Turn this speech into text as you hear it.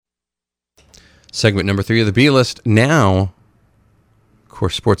Segment number 3 of the B-List now, of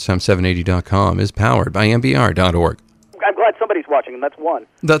course, SportsTime780.com is powered by MBR.org. I'm glad somebody's watching, and that's one.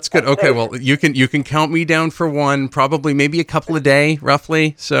 That's good. Okay, well, you can count me down for one, probably maybe a couple a day,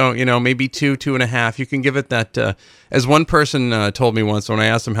 roughly. So, maybe 2.5. You can give it that. As one person told me once when I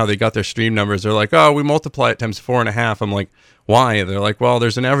asked them how they got their stream numbers, they're like, oh, we multiply it times 4.5. I'm like, why? They're like, well,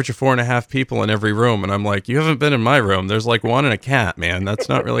 there's an average of 4.5 people in every room. And I'm like, you haven't been in my room. There's like one and a cat, man. That's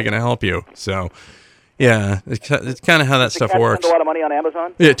not really going to help you. So, yeah, it's kind of how that stuff works. Spend a lot of money on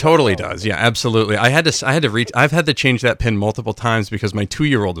Amazon? It totally does. Yeah, absolutely. I've had to change that pin multiple times because my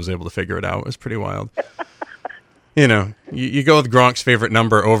 2-year-old was able to figure it out. It was pretty wild. You go with Gronk's favorite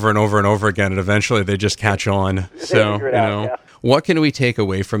number over and over and over again, and eventually they just catch on. So, What can we take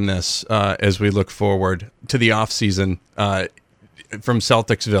away from this as we look forward to the off season from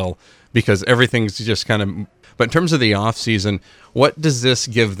Celticsville? Because everything's just kind of. But in terms of the off season, what does this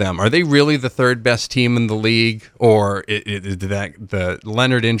give them? Are they really the third best team in the league, or did the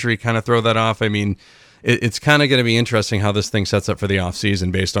Leonard injury kind of throw that off? I mean, it's kind of going to be interesting how this thing sets up for the off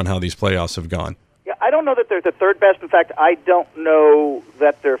season based on how these playoffs have gone. Yeah, I don't know that they're the third best. In fact, I don't know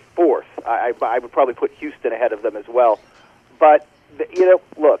that they're fourth. I would probably put Houston ahead of them as well. But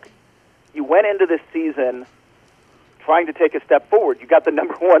look, you went into this season trying to take a step forward. You got the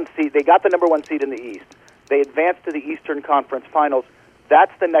number 1 seed. They got the number 1 seed in the East. They advanced to the Eastern Conference Finals.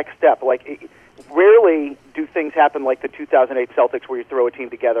 That's the next step. Rarely do things happen like the 2008 Celtics where you throw a team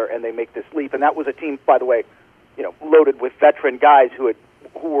together and they make this leap. And that was a team, by the way, loaded with veteran guys who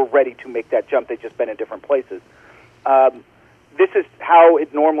were ready to make that jump. They'd just been in different places. This is how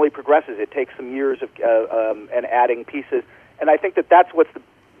it normally progresses. It takes some years of and adding pieces. And I think that's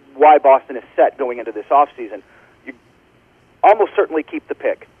why Boston is set going into this offseason. You almost certainly keep the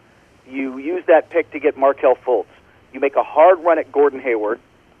pick. You use that pick to get Markelle Fultz. You make a hard run at Gordon Hayward,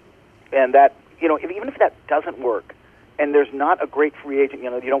 and that even if that doesn't work, and there's not a great free agent,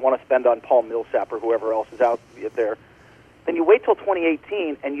 you don't want to spend on Paul Millsap or whoever else is out there, then you wait till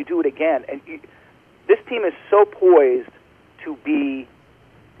 2018 and you do it again. And this team is so poised to be.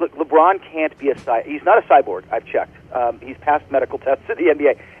 Look, LeBron can't be he's not a cyborg. I've checked. He's passed medical tests at the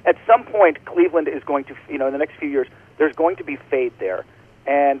NBA. At some point, Cleveland is going to, in the next few years, there's going to be fade there.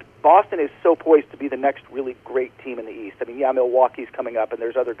 And Boston is so poised to be the next really great team in the East. I mean, yeah, Milwaukee's coming up, and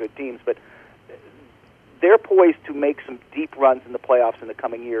there's other good teams, but they're poised to make some deep runs in the playoffs in the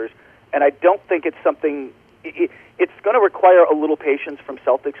coming years. And I don't think it's something. It's going to require a little patience from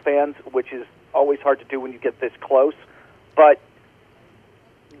Celtics fans, which is always hard to do when you get this close. But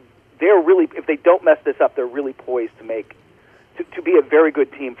they're really, if they don't mess this up, they're really poised to be a very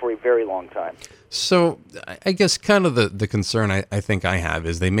good team for a very long time. So I guess kind of the concern I think I have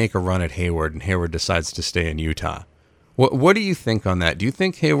is they make a run at Hayward and Hayward decides to stay in Utah. What do you think on that? Do you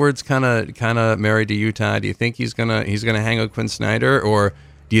think Hayward's kind of married to Utah? Do you think he's gonna hang with Quinn Snyder, or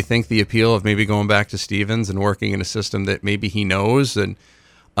do you think the appeal of maybe going back to Stevens and working in a system that maybe he knows and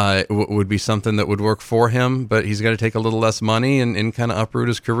would be something that would work for him, but he's got to take a little less money and kind of uproot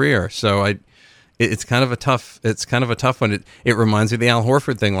his career? So it's kind of a tough one. It reminds me of the Al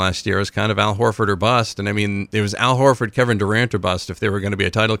Horford thing last year. It was kind of Al Horford or bust. And I mean, it was Al Horford, Kevin Durant or bust if they were going to be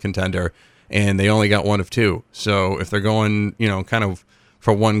a title contender, and they only got one of two. So if they're going, kind of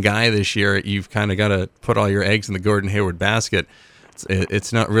for one guy this year, you've kind of got to put all your eggs in the Gordon Hayward basket.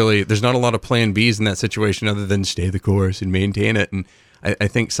 It's not really, there's not a lot of plan Bs in that situation other than stay the course and maintain it. And I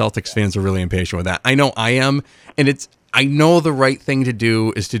think Celtics fans are really impatient with that. I know I am, and I know the right thing to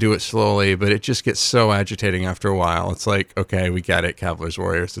do is to do it slowly, but it just gets so agitating after a while. It's like, okay, we get it, Cavaliers,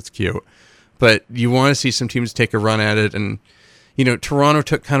 Warriors, it's cute. But you want to see some teams take a run at it, and, Toronto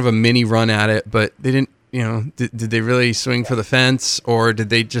took kind of a mini run at it, but they didn't, did they really swing for the fence, or did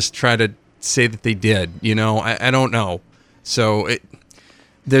they just try to say that they did? I don't know. So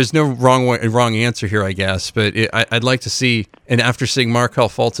there's no wrong answer here, I guess, but I'd like to see, and after seeing Markelle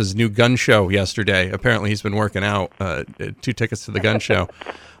Fultz's new gun show yesterday, apparently he's been working out, 2 tickets to the gun show,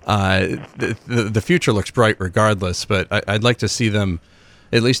 the future looks bright regardless, but I'd like to see them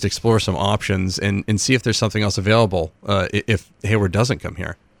at least explore some options and see if there's something else available if Hayward doesn't come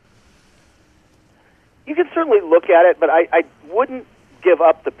here. You can certainly look at it, but I wouldn't give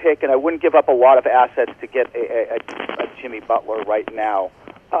up the pick, and I wouldn't give up a lot of assets to get a Jimmy Butler right now.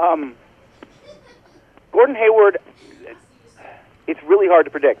 Gordon Hayward, it's really hard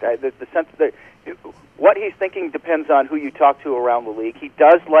to predict. The sense that what he's thinking depends on who you talk to around the league. He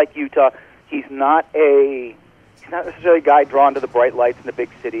does like Utah. He's not necessarily a guy drawn to the bright lights in the big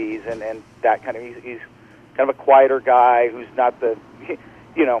cities and that kind of. He's kind of a quieter guy who's not the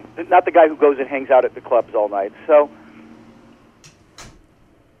not the guy who goes and hangs out at the clubs all night. So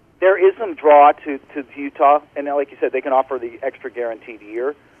there is some draw to Utah, and like you said, they can offer the extra guaranteed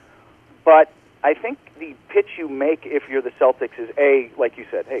year. But I think the pitch you make if you're the Celtics is, like you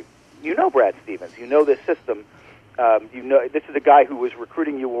said, hey, you know Brad Stevens, you know this system, you know this is a guy who was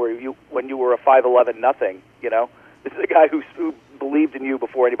recruiting you when you were a 5'11" nothing. This is a guy who believed in you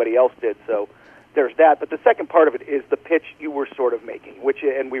before anybody else did. So there's that. But the second part of it is the pitch you were sort of making,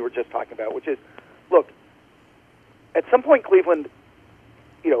 and we were just talking about, which is, look, at some point Cleveland,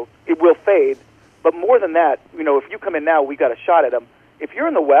 it will fade. But more than that, if you come in now, we got a shot at them. If you're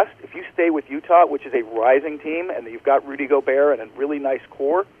in the West, if you stay with Utah, which is a rising team, and you've got Rudy Gobert and a really nice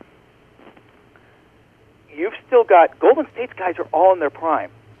core, you've still got Golden State's guys are all in their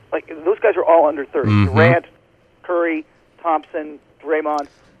prime. Like, those guys are all under 30. Mm-hmm. Durant, Curry, Thompson, Draymond,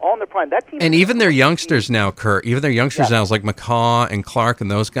 all in their prime. That team, and even their youngsters now, Kurt. Even their youngsters now, is like McCaw and Clark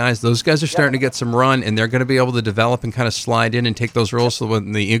and those guys. Those guys are starting to get some run, and they're going to be able to develop and kind of slide in and take those roles. So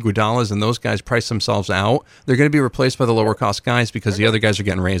when the Iguodalas and those guys price themselves out, they're going to be replaced by the lower cost guys because the other guys are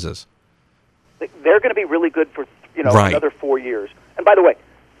getting raises. They're going to be really good for another 4 years. And by the way,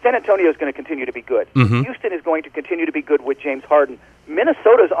 San Antonio is going to continue to be good. Mm-hmm. Houston is going to continue to be good with James Harden.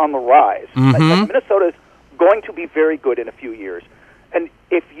 Minnesota's on the rise. Mm-hmm. Like Minnesota's going to be very good in a few years. And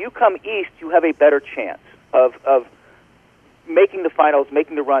if you come east, you have a better chance of making the finals,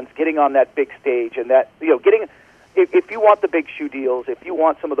 making the runs, getting on that big stage, and that getting. If you want the big shoe deals, if you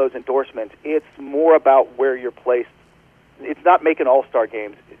want some of those endorsements, it's more about where you're placed. It's not making all-star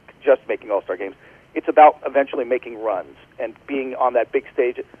games, just making all-star games. It's about eventually making runs and being on that big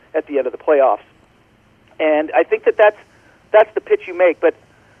stage at the end of the playoffs. And I think that's the pitch you make, but.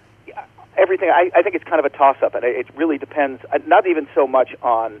 Everything, I think it's kind of a toss-up, and it really depends, not even so much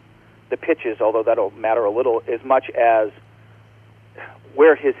on the pitches, although that'll matter a little, as much as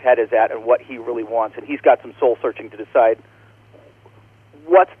where his head is at and what he really wants. And he's got some soul-searching to decide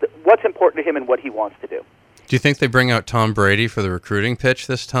what's important to him and what he wants to do. Do you think they bring out Tom Brady for the recruiting pitch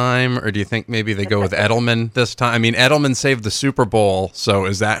this time, or do you think maybe they go with Edelman this time? I mean, Edelman saved the Super Bowl, so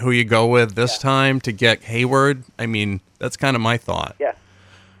is that who you go with this time to get Hayward? I mean, that's kind of my thought. Yeah.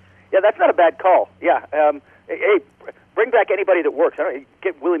 Yeah, that's not a bad call. Yeah, hey, bring back anybody that works. I don't know,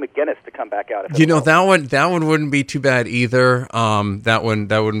 get Willie McGinnis to come back out. That one wouldn't be too bad either. That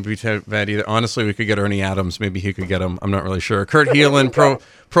wouldn't be too bad either. Honestly, we could get Ernie Adams. Maybe he could get him. I'm not really sure. Kurt Helin,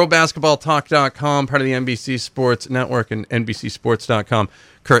 ProBasketballTalk.com, part of the NBC Sports Network and NBCSports.com.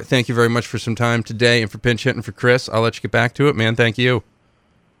 Kurt, thank you very much for some time today and for pinch hitting for Chris. I'll let you get back to it, man. Thank you.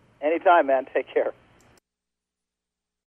 Anytime, man. Take care.